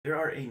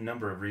are a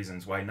number of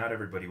reasons why not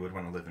everybody would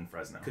want to live in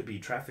Fresno. Could be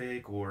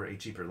traffic, or a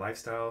cheaper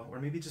lifestyle, or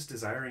maybe just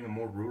desiring a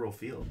more rural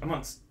feel,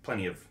 amongst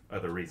plenty of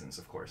other reasons,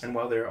 of course. And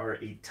while there are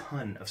a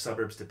ton of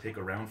suburbs to pick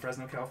around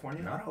Fresno,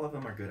 California, not all of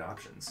them are good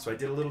options. So I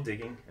did a little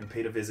digging and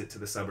paid a visit to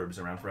the suburbs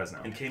around Fresno,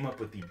 and came up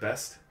with the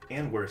best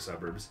and worst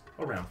suburbs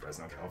around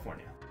Fresno,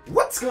 California.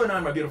 What's going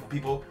on, my beautiful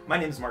people? My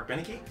name is Mark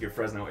Beneke, your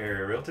Fresno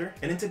area realtor,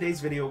 and in today's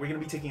video we're going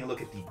to be taking a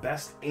look at the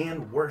best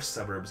and worst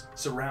suburbs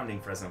surrounding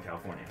Fresno,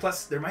 California.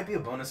 Plus, there might be a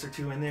bonus or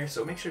two in there,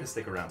 so make sure to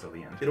stick around till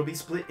the end. It'll be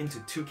split into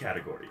two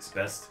categories,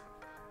 best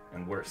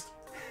and worst.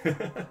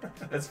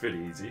 That's pretty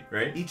easy,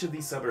 right? Each of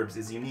these suburbs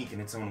is unique in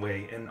its own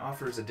way and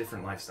offers a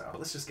different lifestyle. But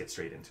let's just get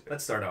straight into it.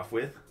 Let's start off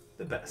with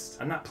the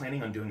best. I'm not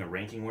planning on doing a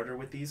ranking order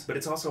with these, but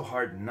it's also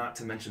hard not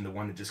to mention the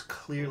one that just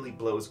clearly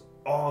blows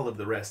all of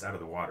the rest out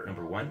of the water.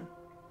 Number one,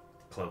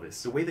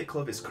 Clovis. The way that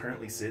Clovis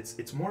currently sits,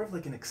 it's more of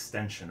like an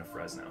extension of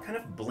Fresno. It kind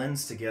of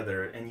blends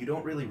together and you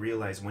don't really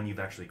realize when you've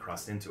actually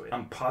crossed into it.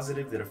 I'm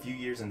positive that a few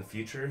years in the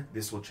future,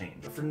 this will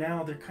change. But for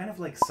now, they're kind of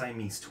like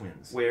Siamese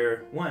twins,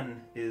 where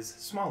one is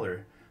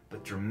smaller,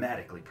 but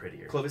dramatically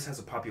prettier. Clovis has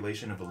a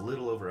population of a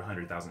little over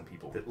 100,000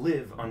 people that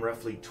live on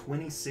roughly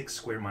 26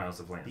 square miles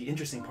of land. The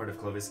interesting part of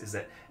Clovis is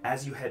that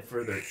as you head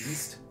further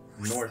east,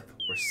 north,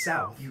 or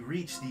south, you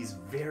reach these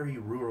very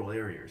rural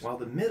areas, while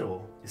the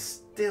middle is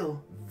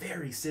still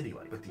very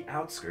city-like, but the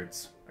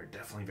outskirts are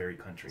definitely very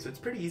country. So it's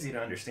pretty easy to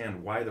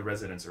understand why the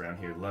residents around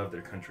here love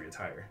their country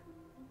attire.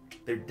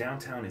 Their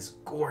downtown is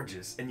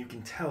gorgeous, and you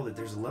can tell that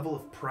there's a level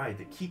of pride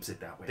that keeps it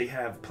that way. They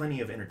have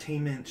plenty of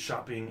entertainment,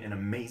 shopping, and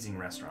amazing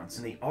restaurants,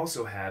 and they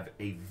also have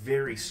a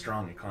very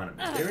strong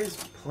economy. There is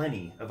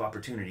plenty of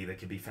opportunity that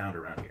can be found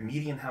around here.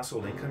 Median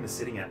household income is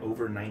sitting at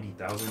over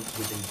 $90,000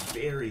 with a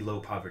very low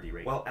poverty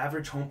rate, while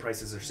average home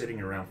prices are sitting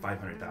around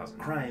 $500,000.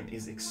 Crime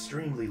is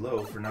extremely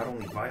low for not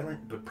only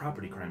violent, but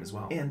property crime as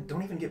well. And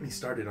don't even get me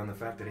started on the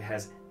fact that it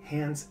has,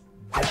 hands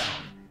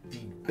down,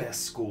 the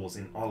best schools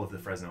in all of the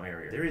Fresno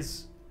area. There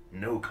is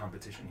no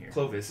competition here.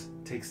 Clovis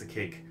takes the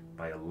cake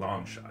by a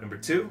long shot. Number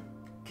two,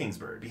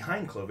 Kingsburg.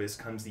 Behind Clovis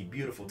comes the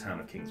beautiful town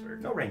of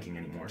Kingsburg. No ranking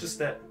anymore, just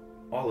that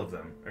all of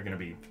them are gonna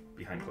be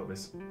behind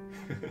Clovis.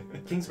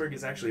 Kingsburg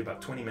is actually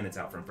about 20 minutes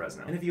out from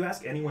Fresno. And if you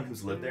ask anyone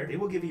who's lived there, they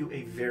will give you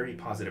a very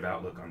positive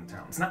outlook on the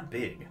town. It's not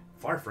big,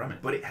 far from it,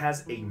 but it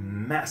has a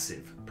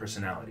massive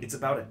personality. It's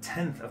about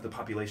 1/10 of the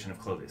population of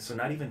Clovis, so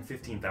not even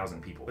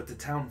 15,000 people. But the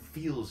town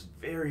feels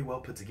very well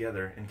put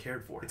together and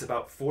cared for. It's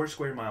about 4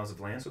 square miles of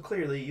land, so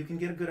clearly you can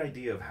get a good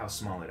idea of how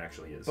small it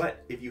actually is.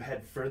 But if you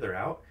head further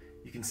out,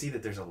 you can see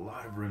that there's a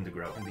lot of room to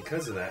grow, and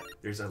because of that,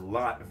 there's a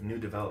lot of new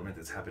development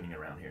that's happening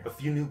around here. A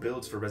few new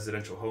builds for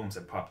residential homes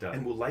have popped up,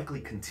 and will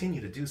likely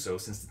continue to do so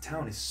since the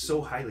town is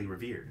so highly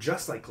revered.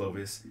 Just like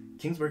Clovis,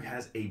 Kingsburg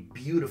has a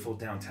beautiful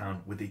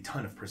downtown with a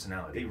ton of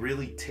personality. They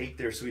really take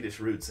their Swedish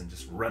roots and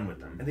just run with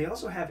them. And they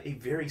also have a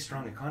very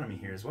strong economy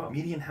here as well.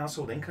 Median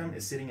household income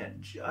is sitting at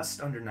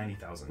just under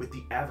 $90,000, with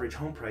the average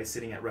home price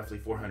sitting at roughly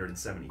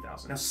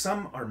 $470,000. Now,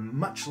 some are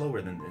much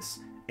lower than this,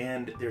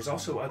 and there's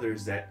also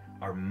others that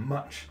are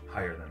much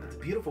higher than that. The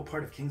beautiful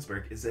part of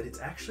Kingsburg is that it's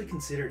actually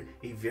considered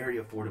a very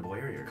affordable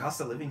area.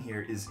 Cost of living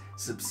here is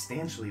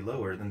substantially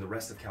lower than the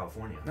rest of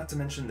California. Not to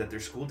mention that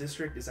their school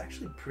district is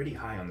actually pretty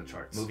high on the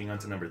charts. Moving on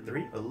to number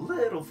 3, a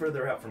little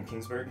further out from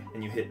Kingsburg,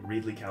 and you hit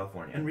Reedley,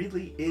 California. And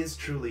Reedley is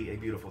truly a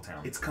beautiful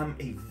town. It's come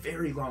a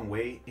very long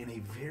way in a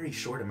very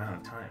short amount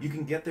of time. You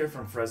can get there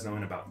from Fresno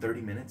in about 30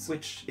 minutes,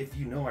 which, if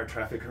you know our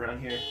traffic around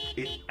here,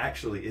 it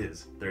actually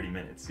is 30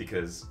 minutes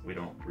because we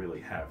don't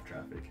really have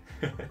traffic.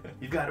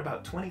 You've got about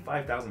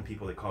 25,000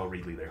 people that call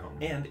Reedley their home,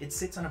 and it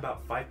sits on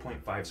about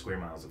 5.5 square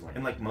miles of land.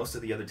 And like most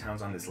of the other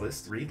towns on this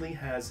list, Reedley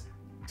has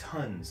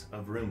tons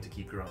of room to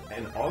keep growing.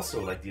 And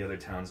also, like the other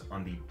towns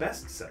on the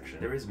best section,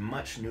 there is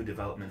much new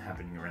development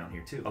happening around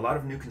here too. A lot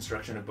of new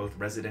construction of both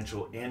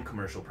residential and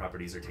commercial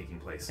properties are taking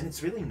place. And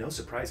it's really no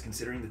surprise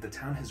considering that the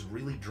town has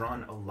really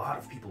drawn a lot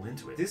of people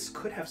into it. This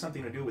could have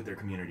something to do with their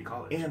community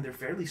college and their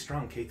fairly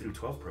strong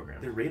K-12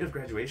 program. Their rate of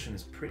graduation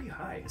is pretty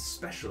high,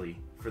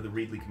 especially for the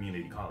Reedley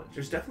Community College.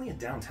 There's definitely a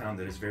downtown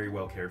that is very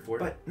well cared for,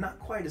 but not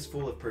quite as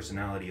full of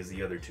personality as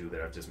the other two that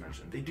I've just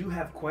mentioned. They do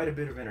have quite a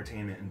bit of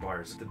entertainment and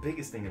bars. The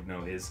biggest thing of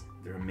note is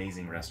their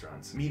amazing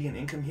restaurants. Median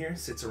income here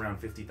sits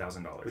around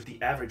 $50,000, with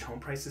the average home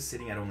prices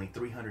sitting at only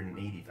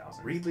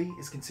 $380,000. Reedley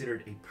is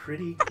considered a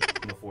pretty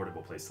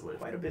affordable place to live,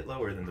 quite a bit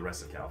lower than the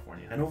rest of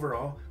California. And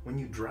overall, when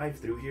you drive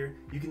through here,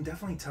 you can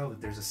definitely tell that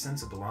there's a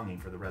sense of belonging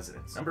for the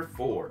residents. Number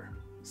 4,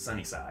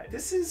 Sunnyside.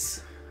 This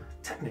is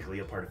technically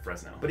a part of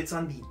Fresno, but it's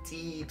on the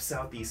deep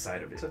southeast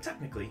side of it, so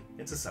technically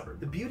it's a suburb.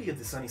 The beauty of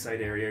the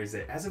Sunnyside area is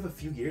that as of a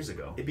few years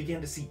ago, it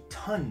began to see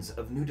tons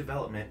of new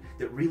development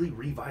that really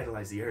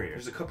revitalized the area.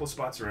 There's a couple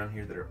spots around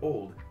here that are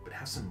old, but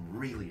have some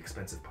really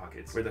expensive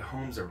pockets, where the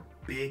homes are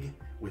big,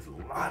 with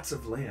lots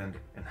of land,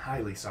 and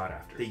highly sought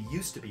after. They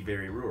used to be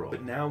very rural,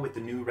 but now with the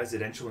new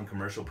residential and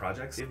commercial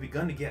projects, they've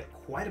begun to get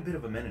quite a bit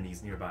of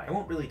amenities nearby. I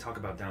won't really talk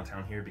about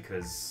downtown here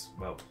because,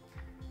 well,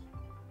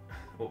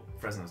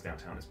 Fresno's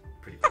downtown is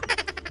pretty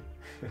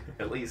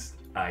At least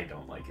I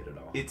don't like it at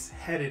all. It's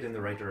headed in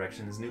the right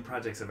direction as new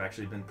projects have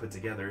actually been put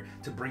together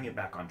to bring it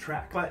back on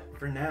track. But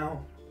for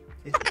now,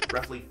 it's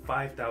roughly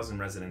 5,000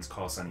 residents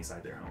call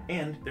Sunnyside their home,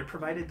 and they're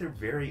provided their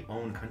very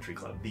own country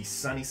club, the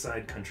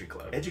Sunnyside Country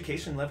Club.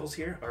 Education levels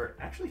here are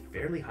actually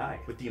fairly high,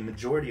 with the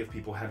majority of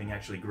people having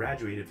actually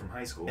graduated from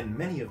high school, and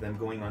many of them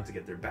going on to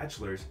get their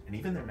bachelor's and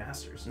even their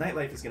master's.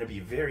 Nightlife is going to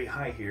be very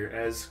high here,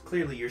 as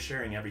clearly you're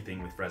sharing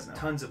everything with Fresno.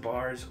 Tons of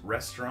bars,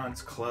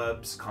 restaurants,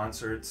 clubs,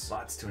 concerts,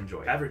 lots to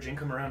enjoy. Average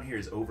income around here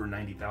is over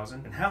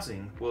 $90,000, and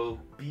housing will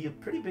be a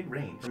pretty big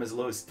range, from as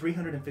low as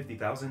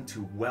 $350,000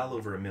 to well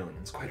over $1 million.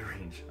 It's quite a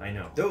range, I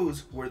know.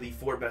 Those were the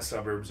 4 best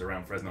suburbs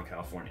around Fresno,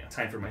 California.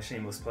 Time for my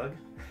shameless plug.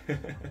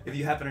 If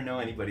you happen to know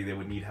anybody that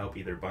would need help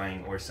either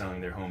buying or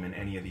selling their home in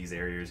any of these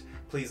areas,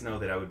 please know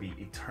that I would be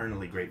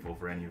eternally grateful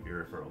for any of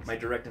your referrals. My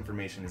direct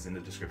information is in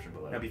the description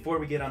below. Now, before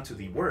we get on to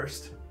the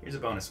worst, here's a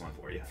bonus one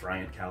for you.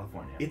 Fresno,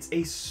 California. It's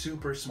a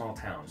super small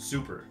town.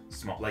 Super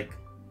small. Like,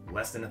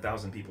 less than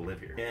 1,000 people live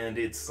here. And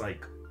it's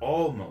like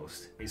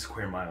almost a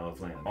square mile of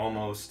land.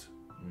 Almost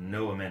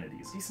no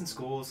amenities. Decent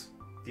schools,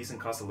 decent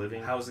cost of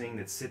living, housing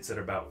that sits at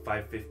about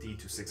 $550,000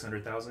 to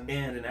 $600,000,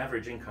 and an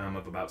average income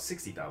of about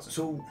 $60,000.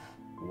 So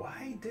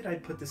why did I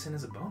put this in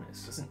as a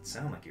bonus? Doesn't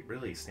sound like it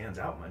really stands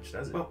out much,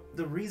 does it? Well,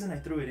 the reason I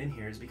threw it in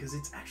here is because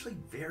it's actually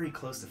very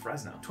close to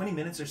Fresno. 20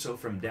 minutes or so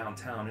from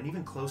downtown, and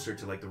even closer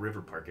to like the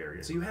River Park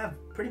area. So you have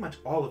pretty much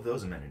all of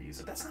those amenities.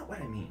 But that's not what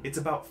I mean. It's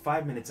about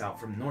 5 minutes out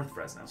from North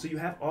Fresno. So you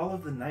have all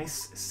of the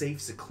nice, safe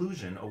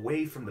seclusion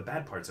away from the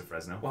bad parts of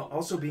Fresno, while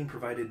also being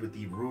provided with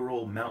the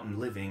rural mountain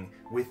living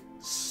with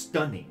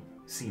stunning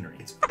scenery.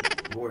 It's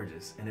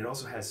gorgeous, and it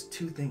also has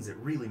 2 things that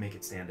really make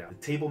it stand out. The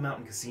Table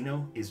Mountain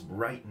Casino is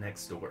right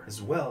next door,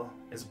 as well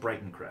as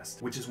Brighton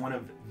Crest, which is one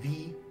of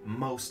the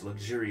most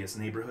luxurious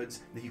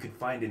neighborhoods that you could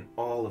find in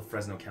all of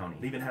Fresno County.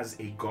 It even has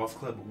a golf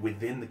club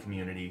within the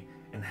community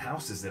and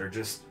houses that are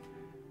just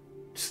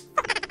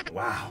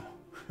wow.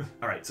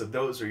 Alright, so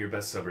those are your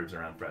best suburbs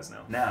around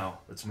Fresno. Now,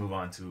 let's move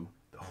on to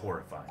the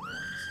horrifying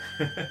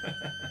ones.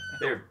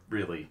 They're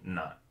really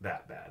not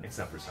that bad,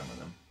 except for some of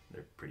them.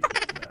 They're pretty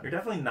bad. They're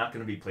definitely not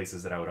going to be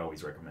places that I would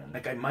always recommend.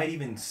 Like, I might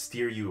even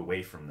steer you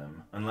away from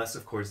them, unless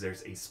of course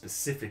there's a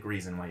specific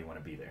reason why you want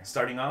to be there.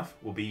 Starting off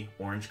will be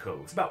Orange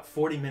Cove. It's about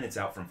 40 minutes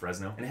out from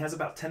Fresno, and it has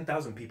about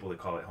 10,000 people that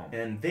call it home.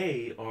 And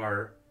they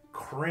are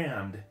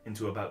crammed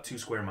into about 2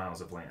 square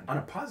miles of land. On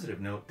a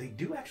positive note, they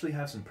do actually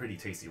have some pretty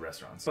tasty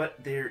restaurants,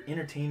 but their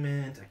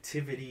entertainment,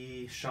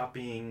 activity,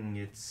 shopping,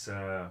 it's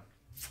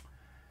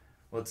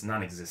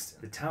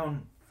non-existent. The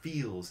town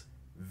feels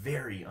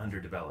very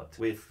underdeveloped,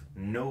 with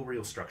no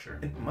real structure.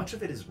 And much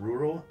of it is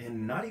rural,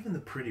 and not even the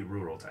pretty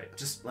rural type.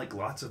 Just like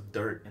lots of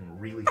dirt and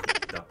really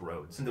f***ed up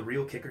roads. And the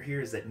real kicker here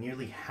is that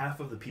nearly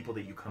half of the people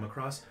that you come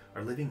across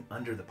are living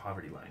under the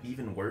poverty line.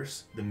 Even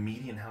worse, the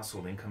median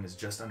household income is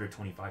just under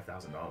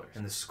 $25,000.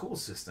 And the school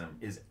system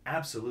is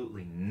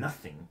absolutely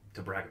nothing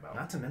to brag about.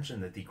 Not to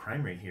mention that the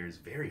crime rate here is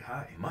very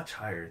high, much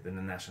higher than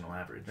the national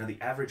average. Now,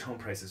 the average home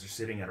prices are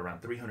sitting at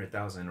around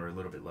 $300,000 or a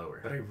little bit lower.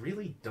 But I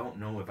really don't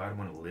know if I'd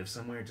want to live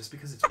somewhere just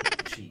because it's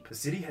cheap. The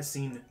city has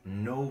seen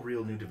no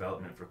real new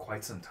development for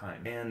quite some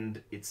time,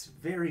 and it's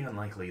very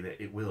unlikely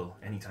that it will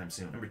anytime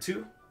soon. Number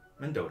 2,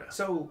 Mendota.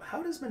 So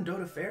how does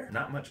Mendota fare?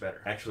 Not much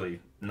better. Actually,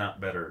 not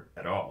better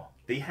at all.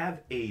 They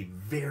have a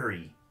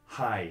very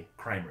high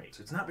crime rate.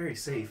 So it's not very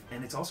safe,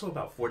 and it's also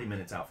about 40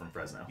 minutes out from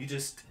Fresno. You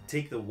just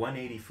take the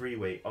 180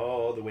 freeway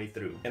all the way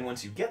through, and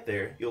once you get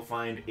there, you'll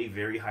find a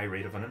very high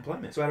rate of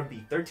unemployment. So out of the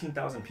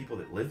 13,000 people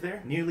that live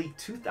there, nearly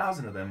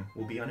 2,000 of them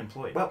will be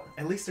unemployed. Well,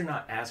 at least they're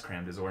not as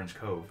crammed as Orange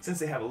Cove, since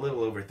they have a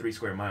little over 3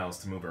 square miles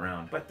to move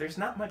around, but there's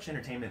not much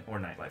entertainment or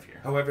nightlife here.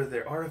 However,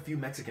 there are a few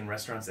Mexican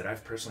restaurants that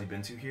I've personally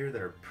been to here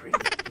that are pretty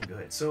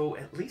good, so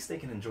at least they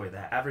can enjoy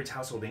that. Average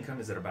household income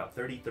is at about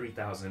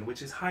 $33,000,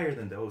 which is higher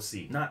than the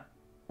OC, not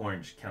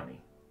Orange County,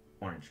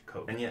 Orange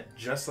Cove. And yet,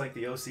 just like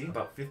the OC,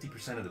 about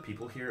 50% of the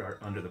people here are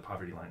under the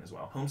poverty line as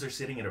well. Homes are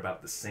sitting at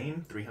about the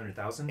same,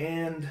 300,000,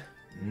 and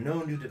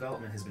no new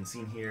development has been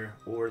seen here,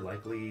 or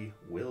likely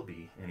will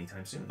be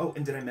anytime soon. Oh,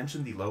 and did I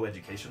mention the low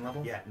education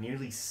level? Yeah,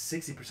 nearly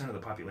 60% of the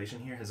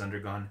population here has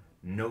undergone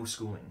no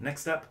schooling.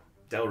 Next up,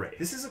 Delray.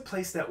 This is a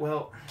place that,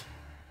 well,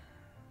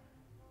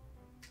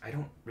 I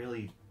don't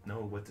really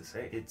know what to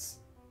say. It's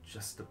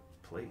just a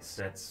place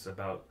that's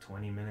about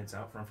 20 minutes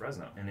out from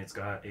Fresno, and it's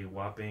got a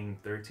whopping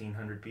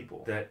 1,300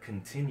 people that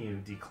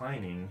continue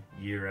declining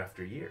year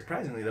after year.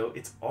 Surprisingly though,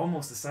 it's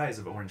almost the size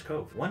of Orange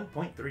Cove,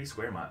 1.3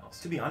 square miles.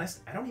 To be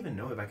honest, I don't even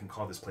know if I can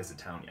call this place a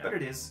town yet, but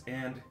it is,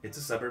 and it's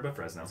a suburb of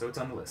Fresno, so it's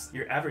on the list.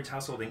 Your average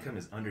household income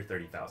is under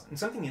 $30,000. And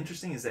something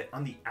interesting is that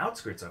on the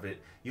outskirts of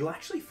it, you'll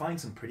actually find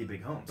some pretty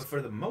big homes, but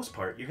for the most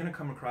part, you're gonna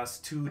come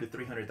across $200,000 to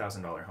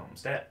 $300,000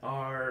 homes that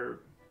are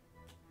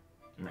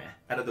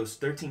out of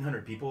those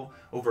 1,300 people,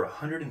 over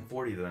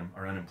 140 of them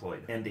are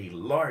unemployed, and a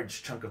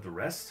large chunk of the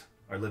rest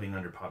are living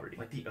under poverty.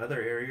 Like the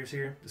other areas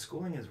here, the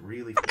schooling is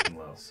really f***ing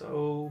low,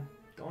 so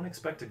don't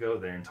expect to go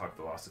there and talk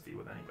philosophy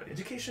with anybody.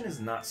 Education is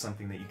not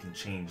something that you can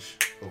change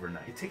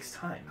overnight. It takes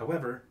time.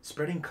 However,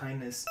 spreading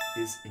kindness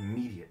is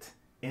immediate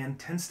and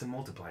tends to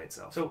multiply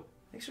itself. So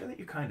make sure that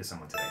you're kind to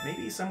someone today.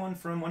 Maybe someone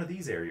from one of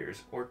these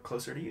areas or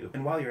closer to you.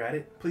 And while you're at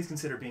it, please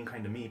consider being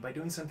kind to me by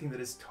doing something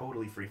that is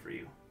totally free for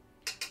you.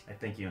 I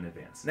thank you in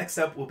advance. Next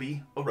up will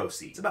be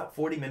Orosi. It's about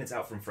 40 minutes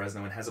out from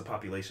Fresno and has a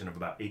population of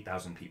about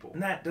 8,000 people.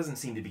 And that doesn't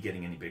seem to be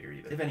getting any bigger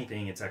either. If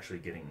anything, it's actually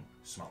getting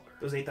smaller.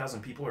 Those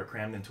 8,000 people are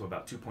crammed into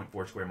about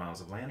 2.4 square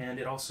miles of land, and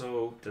it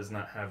also does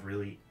not have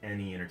really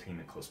any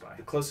entertainment close by.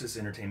 The closest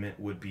entertainment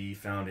would be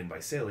found in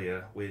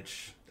Visalia,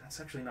 which that's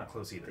actually not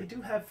close either. They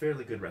do have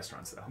fairly good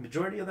restaurants though. The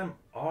majority of them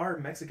are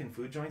Mexican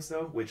food joints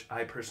though, which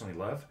I personally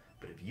love,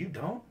 but if you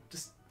don't,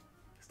 just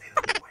stay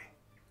the fuck away.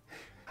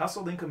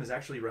 Household income is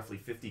actually roughly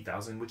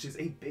 $50,000, which is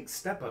a big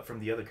step up from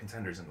the other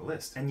contenders in the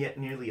list. And yet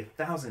nearly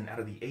 1,000 out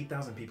of the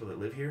 8,000 people that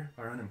live here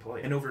are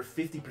unemployed. And over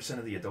 50%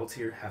 of the adults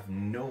here have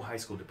no high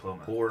school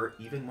diploma or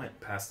even went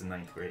past the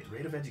 9th grade. The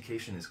rate of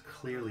education is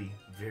clearly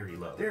very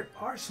low. There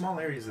are small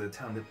areas of the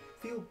town that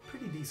feel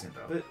pretty decent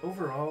though, but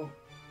overall,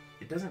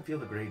 it doesn't feel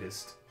the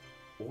greatest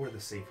or the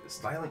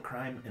safest. Violent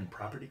crime and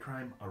property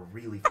crime are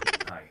really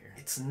high here.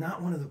 It's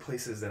not one of the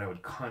places that I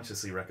would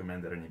consciously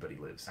recommend that anybody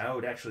lives. I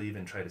would actually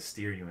even try to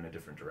steer you in a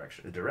different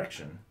direction. The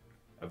direction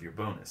of your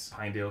bonus,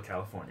 Pinedale,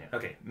 California.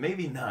 Okay,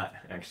 maybe not,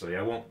 actually.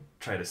 I won't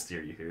try to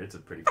steer you here. It's a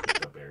pretty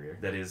up area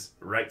that is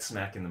right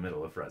smack in the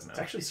middle of Fresno. It's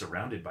actually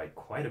surrounded by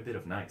quite a bit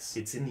of nice.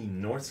 It's in the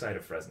north side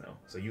of Fresno,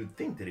 so you'd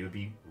think that it would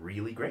be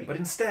really great. But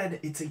instead,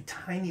 it's a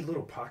tiny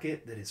little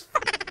pocket that is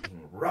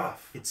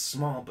rough. It's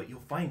small, but you'll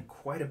find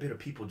quite a bit of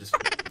people just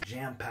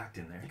jam-packed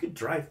in there. You could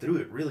drive through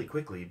it really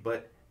quickly,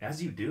 but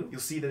as you do,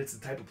 you'll see that it's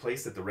the type of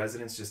place that the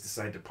residents just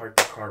decide to park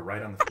their car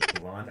right on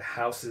the lawn. The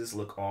houses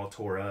look all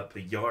tore up.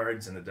 The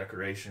yards and the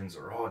decorations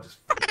are all just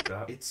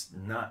up. It's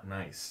not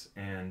nice,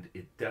 and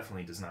it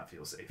definitely does not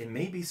feel safe. It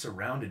may be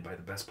surrounded by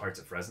the best parts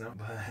of Fresno,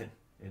 but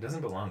it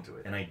doesn't belong to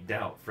it, and I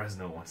doubt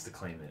Fresno wants to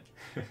claim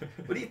it.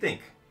 What do you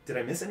think? Did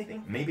I miss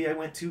anything? Maybe I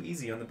went too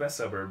easy on the best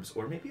suburbs,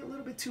 or maybe a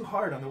little bit too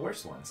hard on the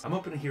worst ones. I'm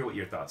open to hear what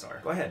your thoughts are.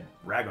 Go ahead,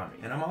 rag on me.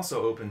 And I'm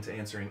also open to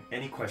answering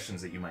any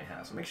questions that you might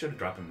have, so make sure to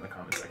drop them in the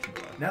comment section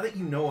below. Now that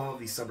you know all of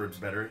these suburbs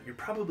better, you're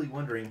probably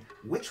wondering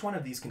which one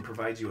of these can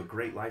provide you a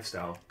great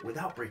lifestyle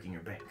without breaking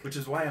your bank. Which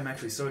is why I'm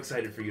actually so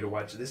excited for you to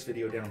watch this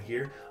video down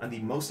here on the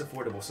most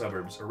affordable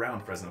suburbs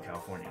around Fresno,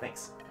 California.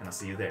 Thanks, and I'll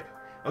see you there.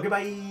 Okay,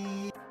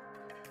 bye!